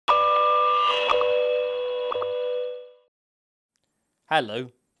Hello.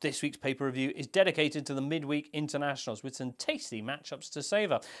 This week's paper review is dedicated to the midweek internationals with some tasty matchups to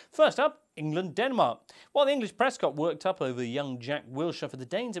savour. First up, England-Denmark. While the English press got worked up over young Jack Wilshere for the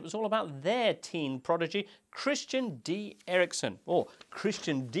Danes, it was all about their teen prodigy, Christian D. Eriksen, or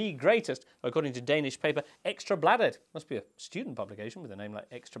Christian D. Greatest, according to Danish paper Extra Bladet. Must be a student publication with a name like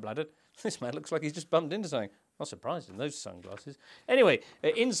Extra Bladet. This man looks like he's just bumped into something. Not surprised in those sunglasses. Anyway,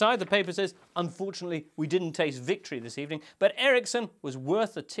 inside the paper says, unfortunately, we didn't taste victory this evening, but Eriksen was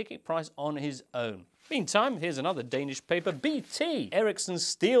worth the ticket price on his own. Meantime, here's another Danish paper, BT. Eriksen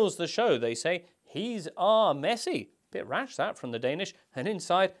steals the show, they say. He's our Messi. Bit rash that from the Danish. And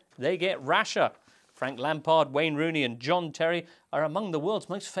inside, they get rasher. Frank Lampard, Wayne Rooney and John Terry are among the world's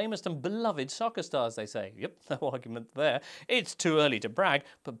most famous and beloved soccer stars, they say. Yep, no argument there. It's too early to brag,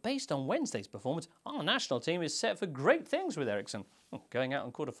 but based on Wednesday's performance, our national team is set for great things with Eriksen. Going out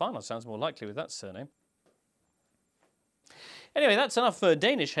in quarter-final sounds more likely with that surname. Anyway, that's enough for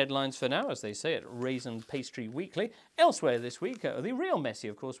Danish headlines for now, as they say at Raisin Pastry Weekly. Elsewhere this week, the real Messi,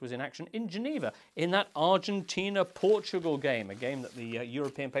 of course, was in action in Geneva in that Argentina-Portugal game, a game that the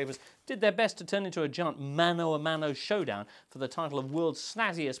European papers did their best to turn into a giant mano-a-mano showdown for the title of world's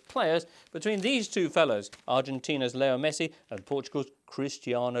snazziest players between these two fellows, Argentina's Leo Messi and Portugal's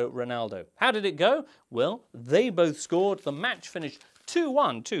Cristiano Ronaldo. How did it go? Well, they both scored. The match finished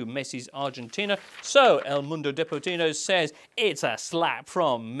 2-1 to Messi's Argentina. So El Mundo Deportivo says it's a slap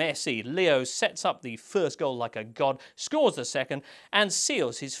from Messi. Leo sets up the first goal like a god, scores the second, and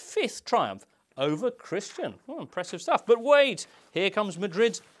seals his 5th triumph over Christian. Oh, impressive stuff. But wait, here comes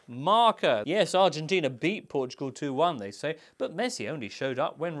Madrid's marker. Yes, Argentina beat Portugal 2-1, they say, but Messi only showed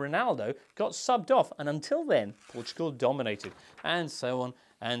up when Ronaldo got subbed off, and until then, Portugal dominated. And so on,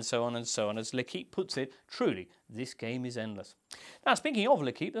 and so on, and so on. As L'Equipe puts it, truly, this game is endless. Now, speaking of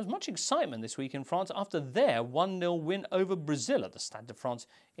L'Equipe, there's much excitement this week in France after their 1-0 win over Brazil at the Stade de France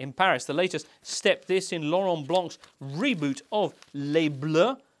in Paris. The latest step this in Laurent Blanc's reboot of Les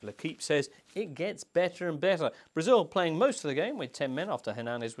Bleus. L'Equipe says it gets better and better. Brazil playing most of the game with 10 men after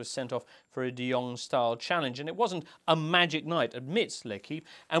Hernandez was sent off for a De Jong-style challenge. And it wasn't a magic night, admits L'Equipe.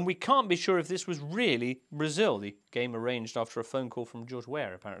 And we can't be sure if this was really Brazil. The game arranged after a phone call from George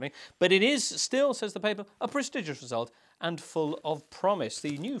Weah, apparently. But it is still, says the paper, a prestigious result and full of promise.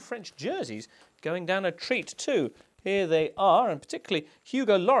 The new French jerseys going down a treat too. Here they are, and particularly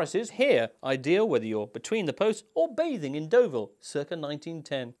Hugo Lloris's here, ideal whether you're between the posts or bathing in Deauville, circa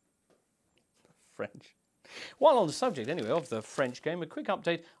 1910. French. While on the subject, anyway, of the French game, a quick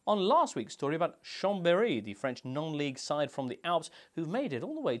update on last week's story about Chambéry, the French non-league side from the Alps, who made it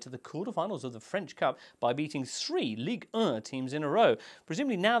all the way to the quarterfinals of the French Cup by beating 3 Ligue 1 teams in a row.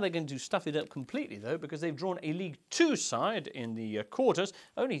 Presumably now they're going to stuff it up completely, though, because they've drawn a Ligue 2 side in the quarters.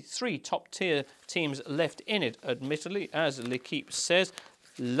 Only 3 top-tier teams left in it, admittedly, as L'Equipe says.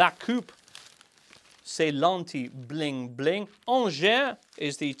 La Coupe, c'est l'anti-bling-bling. Angers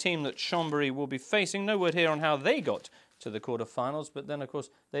is the team that Chambéry will be facing. No word here on how they got to the quarterfinals, but then, of course,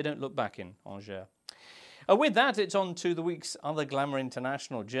 they don't look back in Angers. With that, it's on to the week's other glamour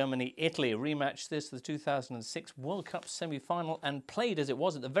international. Germany-Italy rematched this the 2006 World Cup semi-final and played as it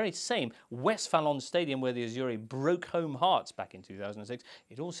was at the very same Westfalen Stadium where the Azzurri broke home hearts back in 2006.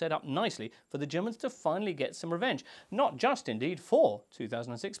 It all set up nicely for the Germans to finally get some revenge. Not just, indeed, for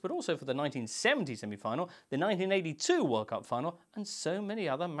 2006, but also for the 1970 semi-final, the 1982 World Cup final, and so many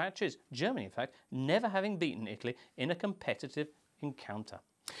other matches. Germany, in fact, never having beaten Italy in a competitive encounter.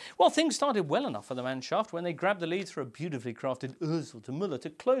 Well, things started well enough for the Mannschaft when they grabbed the lead through a beautifully crafted Özil to Müller to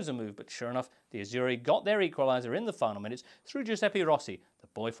close a move, but sure enough, the Azzurri got their equaliser in the final minutes through Giuseppe Rossi, the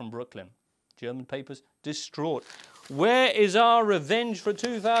boy from Brooklyn. German papers distraught. Where is our revenge for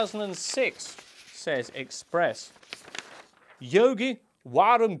 2006? Says Express. Yogi,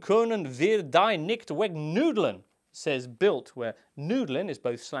 warum können wir die nicht wegnudeln? Says Bild, where noodling is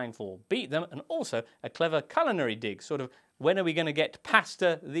both slang for beat them and also a clever culinary dig, sort of when are we going to get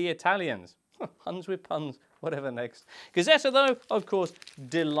pasta the Italians? Puns with puns, whatever next. Gazzetta, though, of course,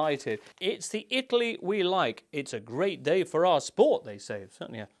 delighted. It's the Italy we like. It's a great day for our sport, they say.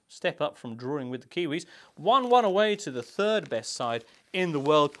 Certainly a step up from drawing with the Kiwis. 1-1 away to the 3rd best side in the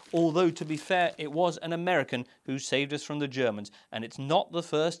world, although, to be fair, it was an American who saved us from the Germans, and it's not the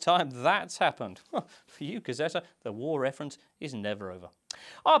first time that's happened. For you, Gazzetta, the war reference is never over.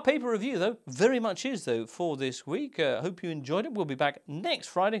 Our paper review, though, very much is, though, for this week. I hope you enjoyed it. We'll be back next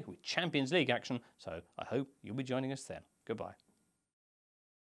Friday with Champions League action, so I hope you'll be joining us then. Goodbye.